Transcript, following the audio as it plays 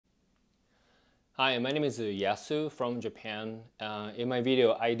Hi, my name is Yasu from Japan. In my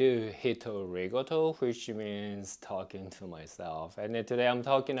video, I do hitorigoto, which means talking to myself. And then today I'm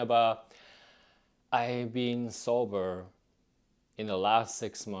talking about I've been sober in the last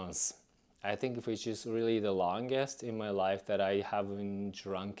 6 months. I think which is really the longest in my life that I haven't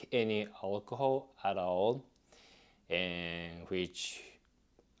drunk any alcohol at all. And which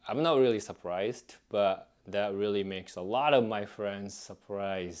I'm not really surprised, but that really makes a lot of my friends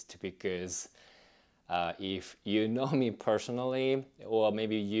surprised because if you know me personally, or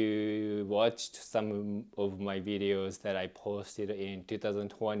maybe you watched some of my videos that I posted in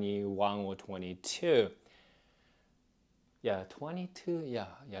 2021 or 22. Yeah, 22. Yeah,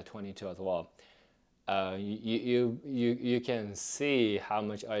 22 as well. You can see how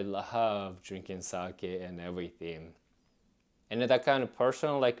much I love drinking sake and everything. And that kind of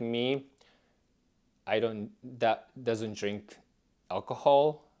person like me, that doesn't drink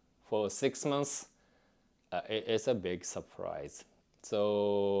alcohol for 6 months. It's a big surprise.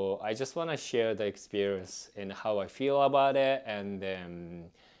 So I just want to share the experience and how I feel about it, and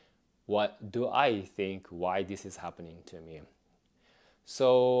then what do I think why this is happening to me.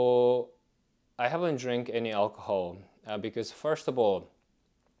 So I haven't drank any alcohol because first of all,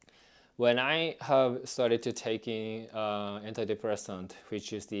 when I have started to taking antidepressant,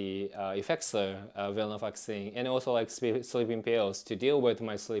 which is the effexor, venlafaxine, and also like sleeping pills to deal with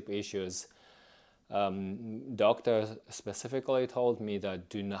my sleep issues, doctors specifically told me that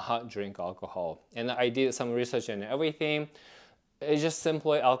do not drink alcohol. And I did some research and everything. It's just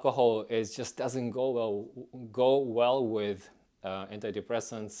simply alcohol. It just doesn't go well with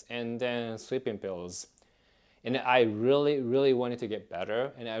antidepressants and then sleeping pills. And I really wanted to get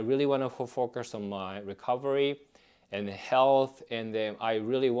better, and I really want to focus on my recovery and health, and then I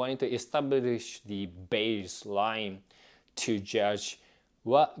really wanted to establish the baseline to judge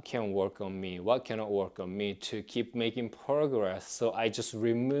what can work on me, what cannot work on me, to keep making progress. So I just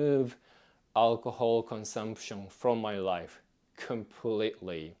remove alcohol consumption from my life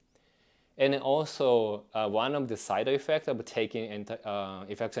completely. And also, one of the side effects of taking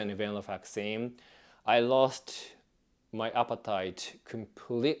effects and venlafaxine, I lost my appetite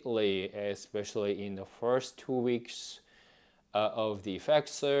completely, especially in the first 2 weeks of the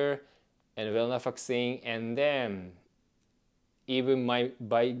effexor and venlafaxine, and then even my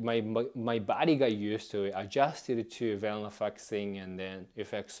body got used to it, adjusted to venlafaxine and then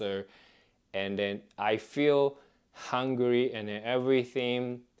effexor, and then I feel hungry and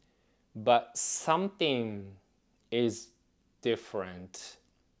everything, but something is different.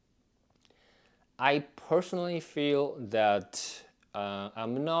 I personally feel that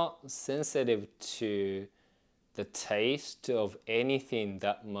I'm not sensitive to the taste of anything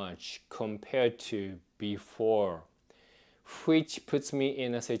that much compared to before, which puts me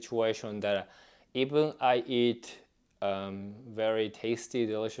in a situation that even I eat very tasty,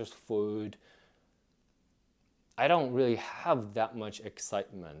 delicious food, I don't really have that much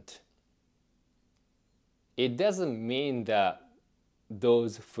excitement. It doesn't mean that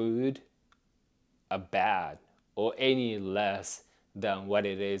those food are bad or any less than what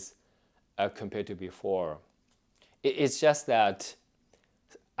it is compared to before. It's just that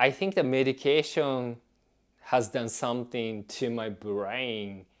I think the medication has done something to my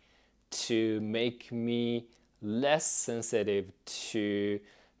brain to make me less sensitive to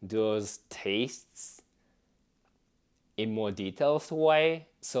those tastes in more detailed way,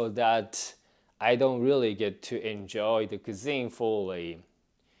 so that I don't really get to enjoy the cuisine fully.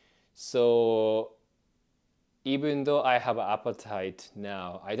 So even though I have an appetite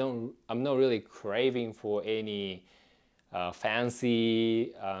now, I'm not really craving for any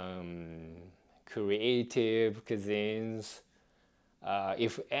fancy, creative cuisines.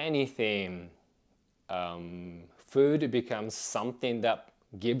 If anything, food becomes something that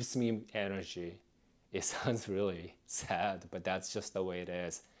gives me energy. It sounds really sad, but that's just the way it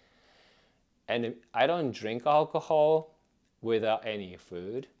is. And I don't drink alcohol without any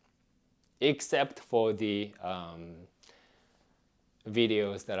food, except for the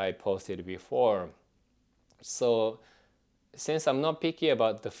videos that I posted before. So since I'm not picky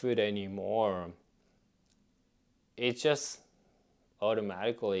about the food anymore, it just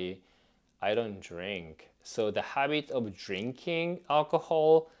automatically I don't drink. So the habit of drinking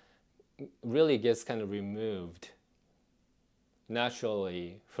alcohol really gets kind of removed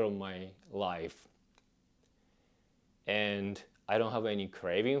naturally from my life. And I don't have any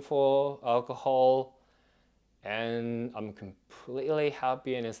craving for alcohol, and I'm completely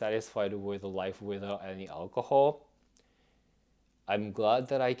happy and satisfied with life without any alcohol. I'm glad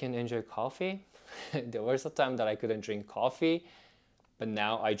that I can enjoy coffee. There was a time that I couldn't drink coffee, But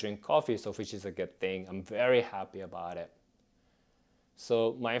now I drink coffee, so which is a good thing. I'm very happy about it.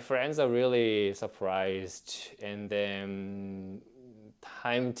 So my friends are really surprised, and then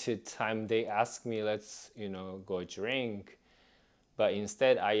time to time they ask me, let's go drink. But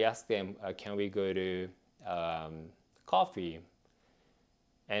instead I ask them, can we go to coffee?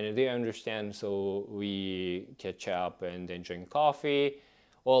 And they understand, so we catch up and then drink coffee.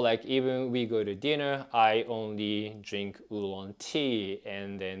 Or like even we go to dinner, I only drink oolong tea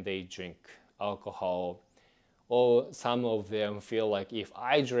and then they drink alcohol. Or some of them feel like if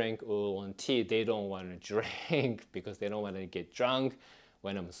I drink oolong tea, they don't want to drink because they don't want to get drunk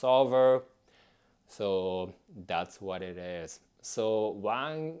when I'm sober. So that's what it is. So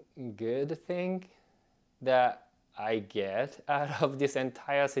one good thing that I get out of this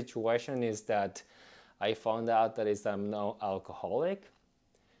entire situation is that I found out that I'm not alcoholic.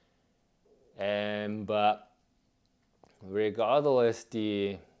 But regardless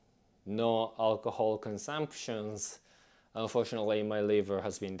the no alcohol consumptions, unfortunately my liver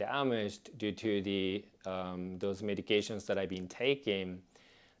has been damaged due to the those medications that I've been taking.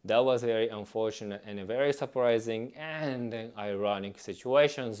 That was very unfortunate and a very surprising and ironic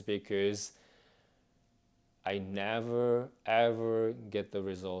situations, because I never ever get the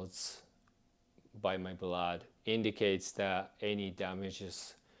results by my blood indicates that any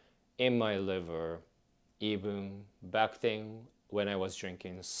damages in my liver, even back then when I was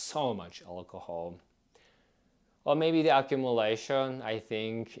drinking so much alcohol. Or maybe the accumulation, I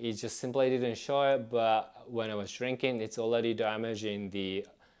think it just simply didn't show it, but when I was drinking, it's already damaging the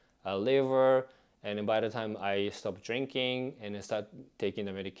liver, and by the time I stopped drinking and I start taking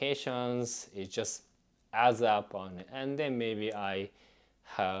the medications, it just adds up on it, and then maybe I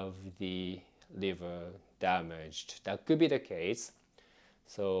have the liver damaged. That could be the case.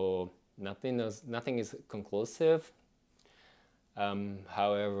 So nothing is conclusive.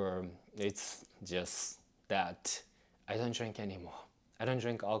 However, it's just that I don't drink anymore. I don't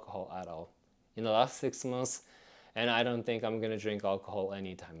drink alcohol at all in the last 6 months, and I don't think I'm gonna drink alcohol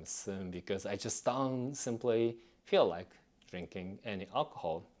anytime soon because I just don't simply feel like drinking any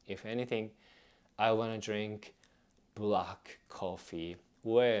alcohol. If anything, I want to drink black coffee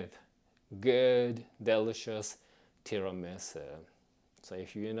with good, delicious tiramisu. So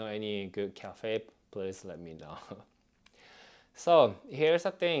if you know any good cafe, please let me know. So here's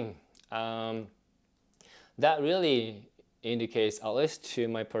the thing. That really indicates, at least to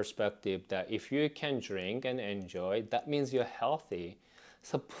my perspective, that if you can drink and enjoy, that means you're healthy.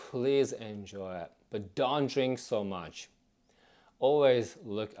 So please enjoy it, but don't drink so much. Always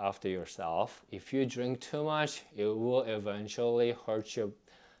look after yourself. If you drink too much, it will eventually hurt your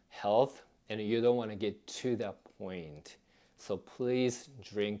health, and you don't want to get to that point. So please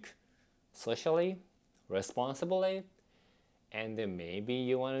drink socially, responsibly, and then maybe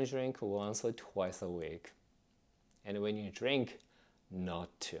you want to drink once or twice a week. And when you drink, not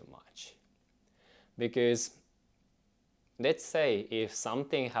too much. Because let's say if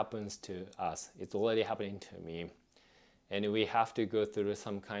something happens to us, it's already happening to me, and we have to go through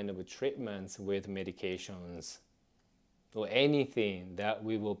some kind of treatments with medications or anything that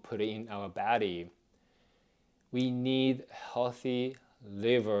we will put in our body, we need healthy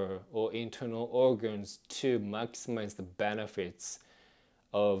liver or internal organs to maximize the benefits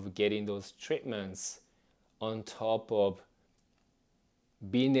of getting those treatments, on top of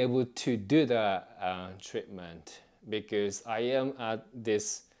being able to do the treatment. Because I am at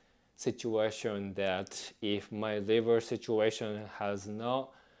this situation that if my liver situation has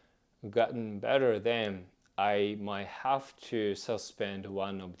not gotten better, then I might have to suspend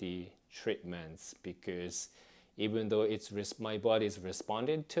one of the treatments, because even though my body is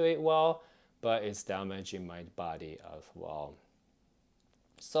responding to it well, but it's damaging my body as well.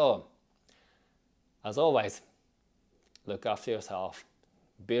 So as always, look after yourself,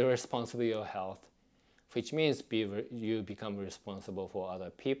 be responsible for your health, which means you become responsible for other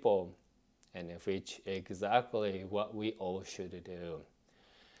people, and which exactly what we all should do.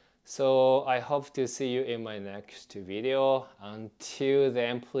 So I hope to see you in my next video. Until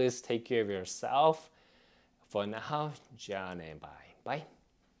then, please take care of yourself. For now, じゃあね, bye. Bye.